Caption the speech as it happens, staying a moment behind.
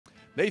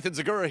Nathan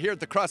Zagura here at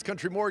the Cross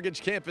Country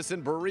Mortgage campus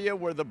in Berea,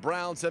 where the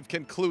Browns have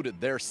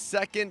concluded their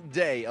second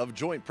day of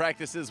joint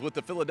practices with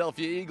the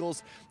Philadelphia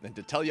Eagles. And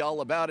to tell you all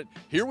about it,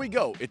 here we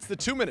go. It's the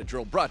 2-minute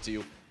drill brought to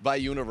you by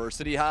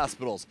University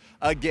Hospitals.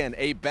 Again,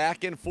 a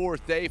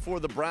back-and-forth day for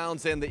the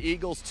Browns and the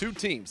Eagles. Two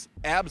teams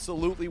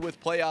absolutely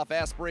with playoff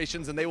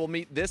aspirations, and they will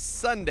meet this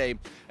Sunday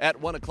at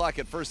 1 o'clock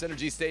at First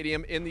Energy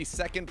Stadium in the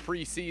second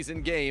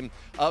preseason game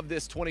of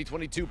this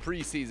 2022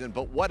 preseason.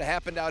 But what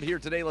happened out here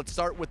today? Let's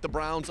start with the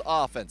Browns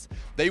offense.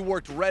 They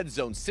worked red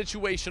zone,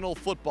 situational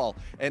football,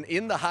 and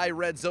in the high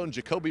red zone,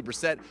 Jacoby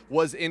Brissett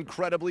was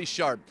incredibly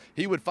sharp.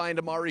 He would find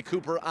Amari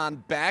Cooper on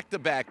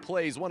back-to-back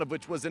plays, one of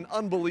which was an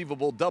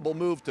unbelievable double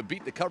move to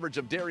beat the coverage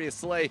of Darius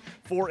Slay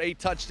for a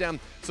touchdown.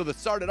 So that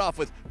started off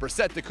with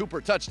Brissett to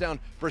Cooper touchdown,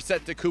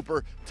 Brissett to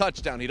Cooper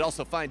touchdown. He'd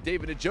also find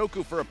David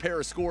Njoku for a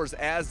pair of scores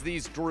as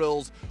these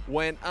drills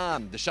went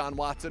on. Deshaun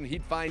Watson,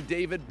 he'd find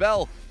David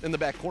Bell in the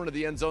back corner of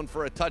the end zone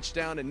for a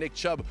touchdown, and Nick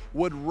Chubb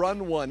would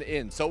run one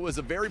in. So it was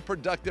a very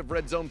productive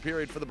red zone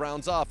period for the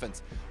Browns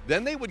offense.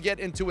 Then they would get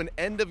into an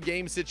end of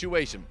game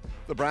situation.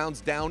 The Browns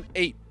down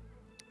 8.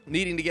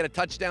 Needing to get a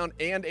touchdown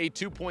and a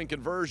 2-point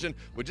conversion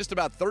with just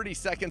about 30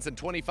 seconds and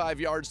 25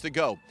 yards to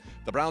go.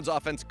 The Browns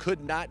offense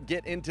could not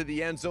get into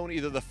the end zone,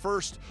 either the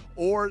first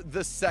or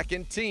the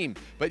second team.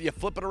 But you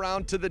flip it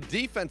around to the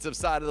defensive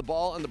side of the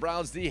ball, and the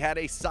Browns D had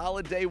a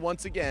solid day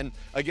once again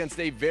against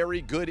a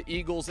very good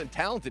Eagles and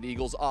talented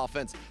Eagles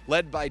offense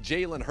led by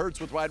Jalen Hurts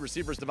with wide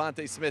receivers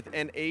Devontae Smith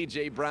and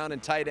A.J. Brown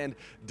and tight end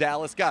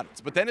Dallas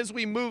Goedert. But then as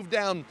we move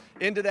down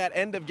into that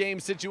end of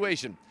game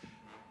situation,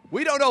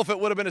 we don't know if it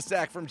would have been a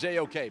sack from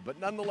JOK, but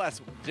nonetheless,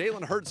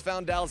 Jalen Hurts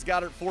found Dallas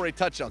Goedert for a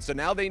touchdown. So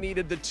now they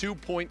needed the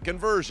 2-point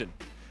conversion.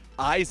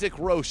 Isaac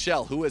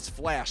Rochelle, who has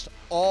flashed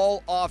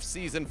all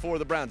offseason for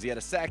the Browns. He had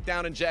a sack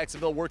down in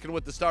Jacksonville working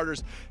with the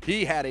starters.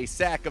 He had a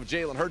sack of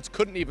Jalen Hurts,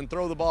 couldn't even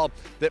throw the ball,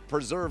 that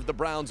preserved the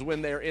Browns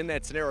win there in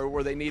that scenario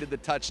where they needed the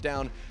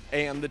touchdown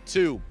and the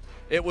 2.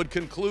 It would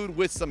conclude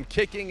with some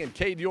kicking, and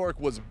Cade York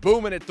was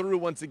booming it through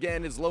once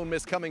again. His lone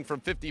miss coming from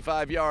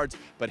 55 yards,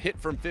 but hit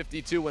from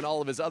 52, and all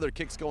of his other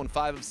kicks going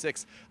 5 of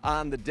 6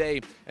 on the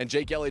day. And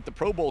Jake Elliott, the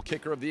Pro Bowl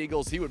kicker of the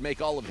Eagles, he would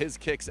make all of his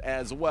kicks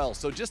as well.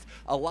 So just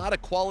a lot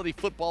of quality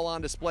football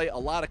on display, a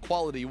lot of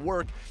quality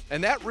work,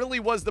 and that really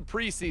was the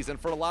preseason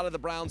for a lot of the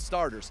Browns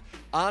starters.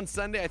 On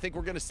Sunday, I think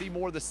we're going to see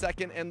more of the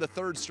second and the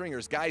third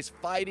stringers, guys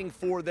fighting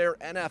for their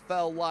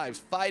NFL lives,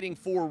 fighting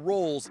for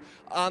roles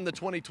on the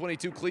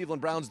 2022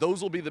 Cleveland Browns.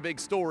 Those will be the big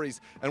stories,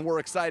 and we're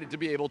excited to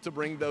be able to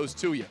bring those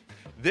to you.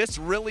 This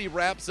really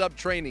wraps up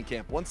training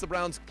camp. Once the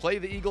Browns play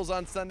the Eagles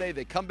on Sunday,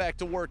 they come back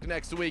to work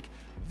next week.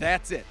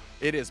 That's it.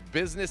 It is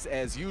business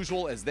as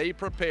usual as they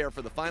prepare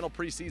for the final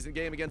preseason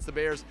game against the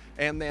Bears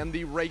and then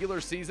the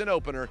regular season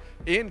opener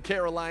in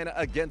Carolina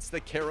against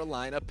the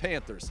Carolina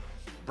Panthers.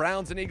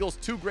 Browns and Eagles,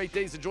 2 great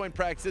days of joint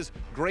practices,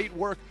 great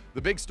work.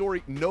 The big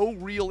story, no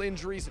real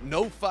injuries,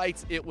 no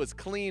fights. It was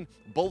clean.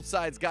 Both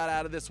sides got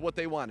out of this what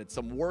they wanted.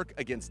 Some work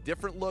against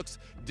different looks,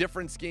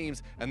 different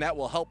schemes, and that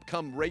will help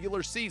come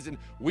regular season,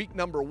 week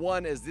number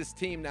 1, as this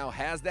team now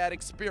has that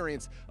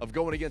experience of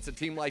going against a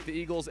team like the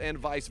Eagles and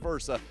vice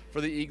versa for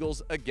the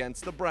Eagles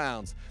against the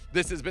Browns.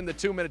 This has been the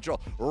 2-minute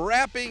drill,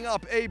 wrapping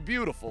up a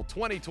beautiful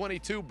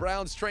 2022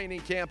 Browns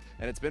training camp,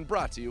 and it's been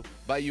brought to you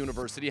by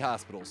University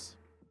Hospitals.